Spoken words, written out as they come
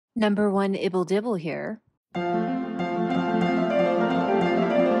Number one Ibble Dibble here.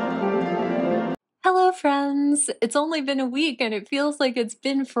 Hello, friends! It's only been a week and it feels like it's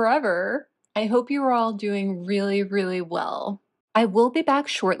been forever. I hope you are all doing really, really well. I will be back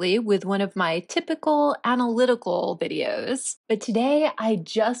shortly with one of my typical analytical videos, but today I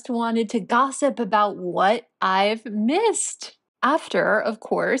just wanted to gossip about what I've missed. After, of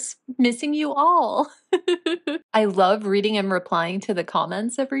course, missing you all. I love reading and replying to the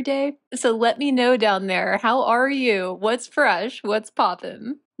comments every day. So let me know down there, how are you? What's fresh? What's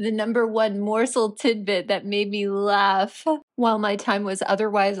poppin'? The number one morsel tidbit that made me laugh while my time was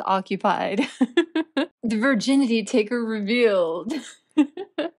otherwise occupied. The virginity taker revealed.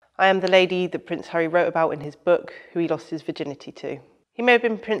 I am the lady that Prince Harry wrote about in his book, who he lost his virginity to. He may have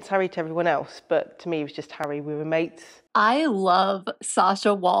been Prince Harry to everyone else, but to me he was just Harry. We were mates. I love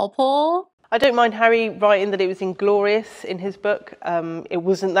Sasha Walpole. I don't mind Harry writing that it was inglorious in his book. It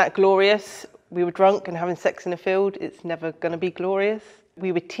wasn't that glorious. We were drunk and having sex in a field. It's never going to be glorious.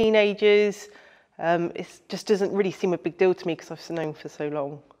 We were teenagers. It just doesn't really seem a big deal to me because I've known for so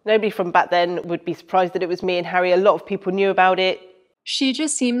long. Nobody from back then would be surprised that it was me and Harry. A lot of people knew about it. She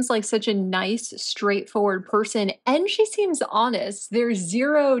just seems like such a nice, straightforward person, and she seems honest. There's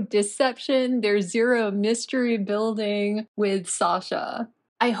zero deception, there's zero mystery building with Sasha.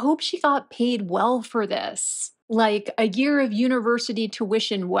 I hope she got paid well for this. Like a year of university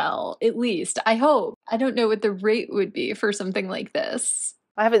tuition well, at least. I hope. I don't know what the rate would be for something like this.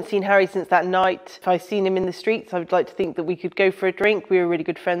 I haven't seen Harry since that night. If I'd seen him in the streets, I would like to think that we could go for a drink. We were really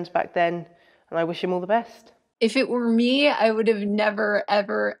good friends back then, and I wish him all the best. If it were me, I would have never,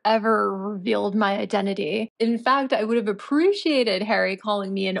 ever, ever revealed my identity. In fact, I would have appreciated Harry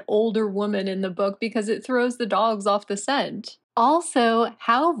calling me an older woman in the book because it throws the dogs off the scent. Also,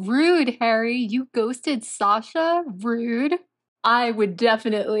 how rude, Harry. You ghosted Sasha? Rude. I would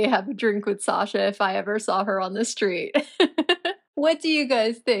definitely have a drink with Sasha if I ever saw her on the street. What do you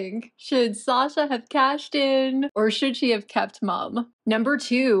guys think? Should Sasha have cashed in or should she have kept mum? Number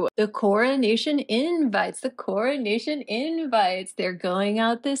two, the Coronation invites. The Coronation invites. They're going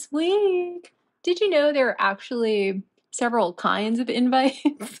out this week. Did you know there are actually several kinds of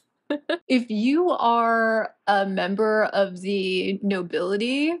invites? If you are a member of the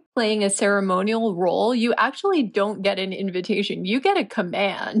nobility playing a ceremonial role, you actually don't get an invitation. You get a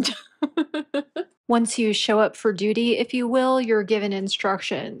command. Once you show up for duty, if you will, you're given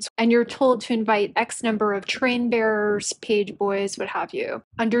instructions and you're told to invite X number of train bearers, page boys, what have you,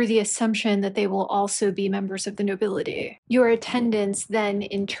 under the assumption that they will also be members of the nobility. Your attendants then,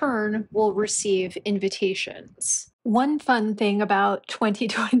 in turn, will receive invitations. One fun thing about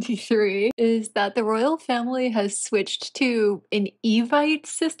 2023 is that the royal family has switched to an Evite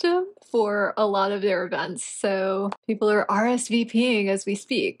system for a lot of their events, so people are RSVPing as we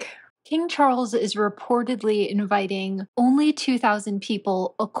speak. King Charles is reportedly inviting only 2,000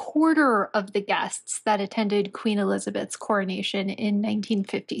 people, a quarter of the guests that attended Queen Elizabeth's coronation in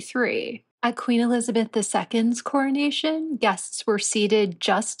 1953. At Queen Elizabeth II's coronation, guests were seated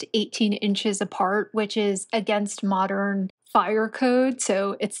just 18 inches apart, which is against modern fire code,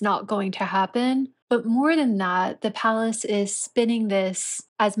 so it's not going to happen. But more than that, the palace is spinning this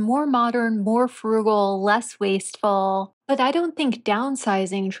as more modern, more frugal, less wasteful. But I don't think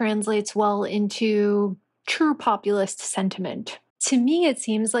downsizing translates well into true populist sentiment. To me, it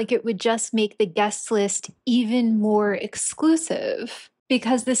seems like it would just make the guest list even more exclusive,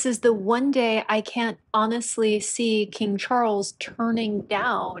 because this is the one day I can't honestly see King Charles turning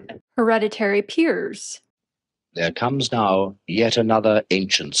down hereditary peers. There comes now yet another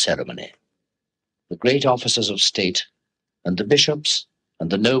ancient ceremony. The great officers of state, and the bishops, and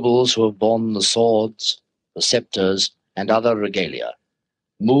the nobles who have borne the swords, the scepters, and other regalia,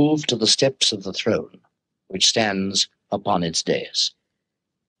 move to the steps of the throne, which stands upon its dais.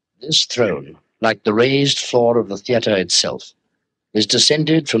 This throne, like the raised floor of the theatre itself, is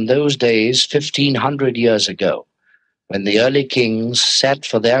descended from those days 1,500 years ago, when the early kings sat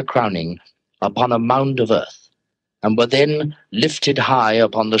for their crowning upon a mound of earth, and were then lifted high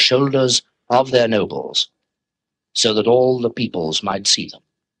upon the shoulders of their nobles, so that all the peoples might see them.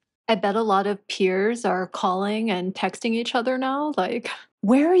 I bet a lot of peers are calling and texting each other now, like,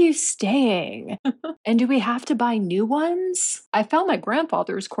 where are you staying? And do we have to buy new ones? I found my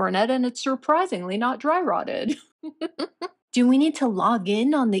grandfather's coronet and it's surprisingly not dry rotted. Do we need to log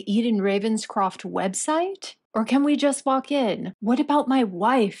in on the Eden Ravenscroft website? Or can we just walk in? What about my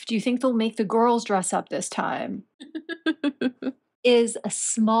wife? Do you think they'll make the girls dress up this time? Is a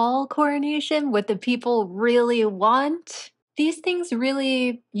small coronation what the people really want? These things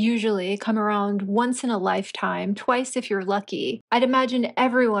really usually come around once in a lifetime, twice if you're lucky. I'd imagine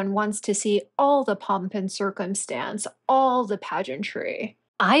everyone wants to see all the pomp and circumstance, all the pageantry.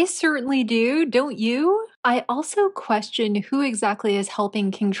 I certainly do, don't you? I also question who exactly is helping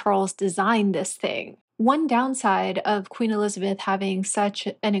King Charles design this thing. One downside of Queen Elizabeth having such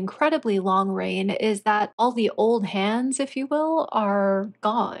an incredibly long reign is that all the old hands, if you will, are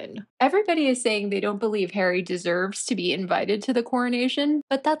gone. Everybody is saying they don't believe Harry deserves to be invited to the coronation,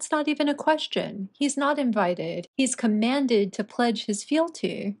 but that's not even a question. He's not invited. He's commanded to pledge his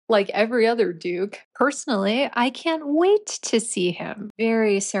fealty, like every other duke. Personally, I can't wait to see him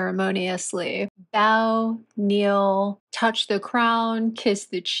very ceremoniously bow, kneel, touch the crown, kiss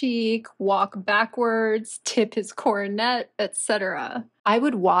the cheek, walk backwards, tip his coronet, etc. I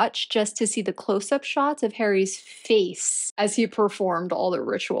would watch just to see the close-up shots of Harry's face as he performed all the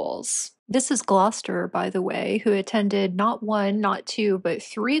rituals. This is Gloucester, by the way, who attended not one, not two, but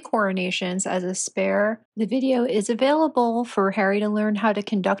 3 coronations as a spare. The video is available for Harry to learn how to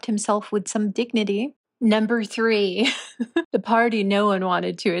conduct himself with some dignity. Number 3, the party no one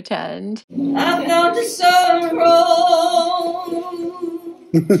wanted to attend. I've gone to sorrow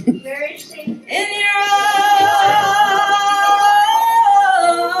in your eyes,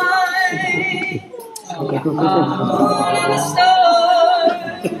 moon and the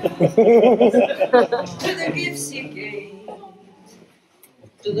stars, to the gifts you gave,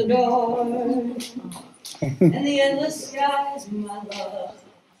 to the door, and the endless skies, my love.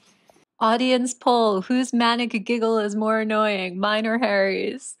 Audience poll, whose manic giggle is more annoying, mine or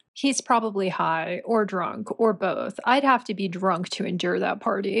Harry's? He's probably high, or drunk, or both. I'd have to be drunk to endure that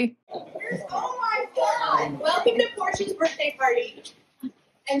party. Oh my God! Welcome to Portia's birthday party.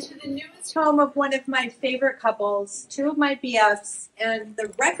 And to the newest home of one of my favorite couples, 2 of my BFs, and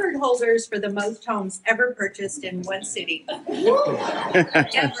the record holders for the most homes ever purchased in one city.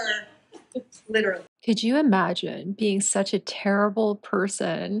 Ever. Literally. Could you imagine being such a terrible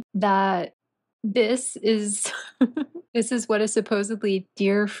person that this is this is what a supposedly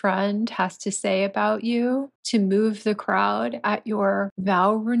dear friend has to say about you to move the crowd at your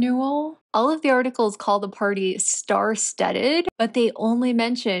vow renewal? All of the articles call the party star-studded, but they only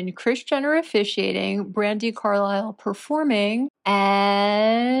mention Kris Jenner officiating, Brandi Carlile performing,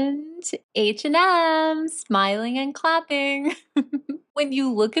 and H&M smiling and clapping. When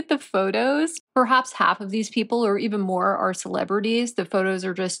you look at the photos, perhaps half of these people or even more are celebrities. The photos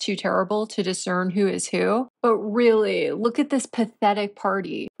are just too terrible to discern who is who. But really, look at this pathetic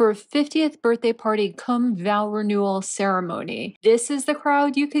party. For a 50th birthday party cum vow renewal ceremony. This is the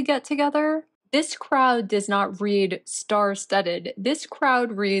crowd you could get together? This crowd does not read star-studded. This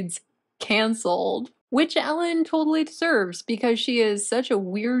crowd reads canceled. Which Ellen totally deserves because she is such a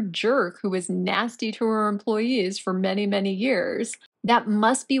weird jerk who was nasty to her employees for many, many years. That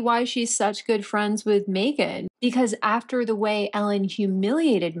must be why she's such good friends with Meghan, because after the way Ellen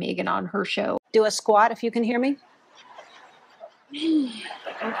humiliated Meghan on her show. Do a squat if you can hear me.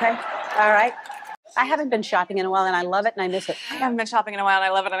 Okay, all right. I haven't been shopping in a while and I love it and I miss it. I haven't been shopping in a while and I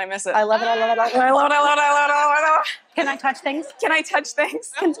love it and I miss it. I love it, I love it, I love it. I love it, I love it, I love it, I love it. Can I touch things? Can I touch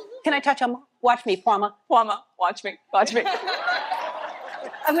things? Can I touch them? Watch me, Pama. Wama, watch me, watch me.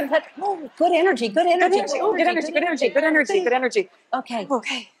 I'm gonna touch. Oh, good energy, good energy. Oh, good energy, good energy, good energy, good energy. Okay.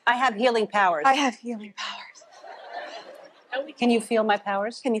 Okay. I have healing powers. I have healing powers. Can you feel my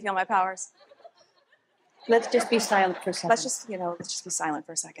powers? Can you feel my powers? Let's just be silent for a second. Let's just be silent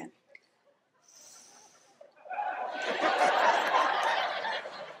for a second.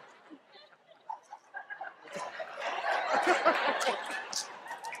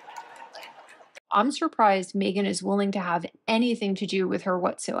 I'm surprised Meghan is willing to have anything to do with her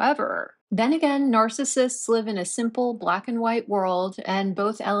whatsoever. Then again, narcissists live in a simple black and white world, and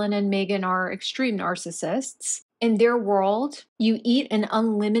both Ellen and Meghan are extreme narcissists. In their world, you eat an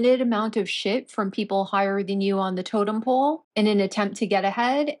unlimited amount of shit from people higher than you on the totem pole in an attempt to get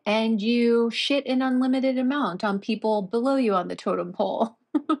ahead, and you shit an unlimited amount on people below you on the totem pole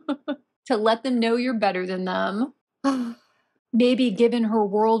to let them know you're better than them. Maybe given her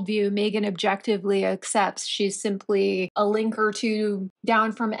worldview, Meghan objectively accepts she's simply a link or two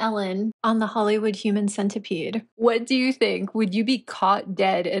down from Ellen on the Hollywood human centipede. What do you think? Would you be caught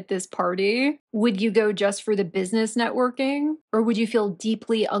dead at this party? Would you go just for the business networking? Or would you feel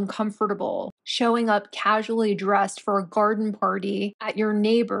deeply uncomfortable showing up casually dressed for a garden party at your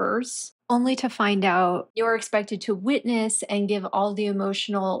neighbor's, only to find out you're expected to witness and give all the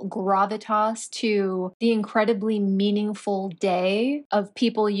emotional gravitas to the incredibly meaningful day of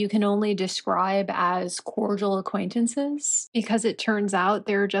people you can only describe as cordial acquaintances, because it turns out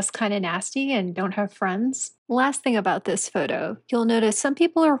they're just kind of nasty and don't have friends. Last thing about this photo, you'll notice some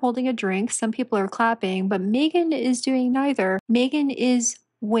people are holding a drink, some people are clapping, but Meghan is doing neither. Meghan is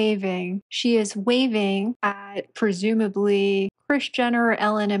waving. She is waving at presumably Kris Jenner,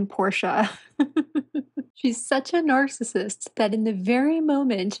 Ellen, and Portia. She's such a narcissist that in the very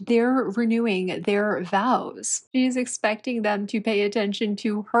moment they're renewing their vows, she's expecting them to pay attention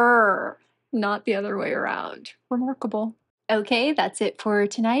to her, not the other way around. Remarkable. Okay, that's it for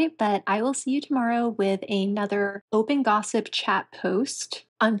tonight, but I will see you tomorrow with another open gossip chat post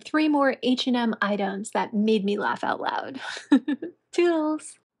on 3 more H&M items that made me laugh out loud.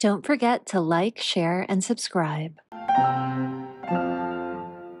 Toodles! Don't forget to like, share, and subscribe.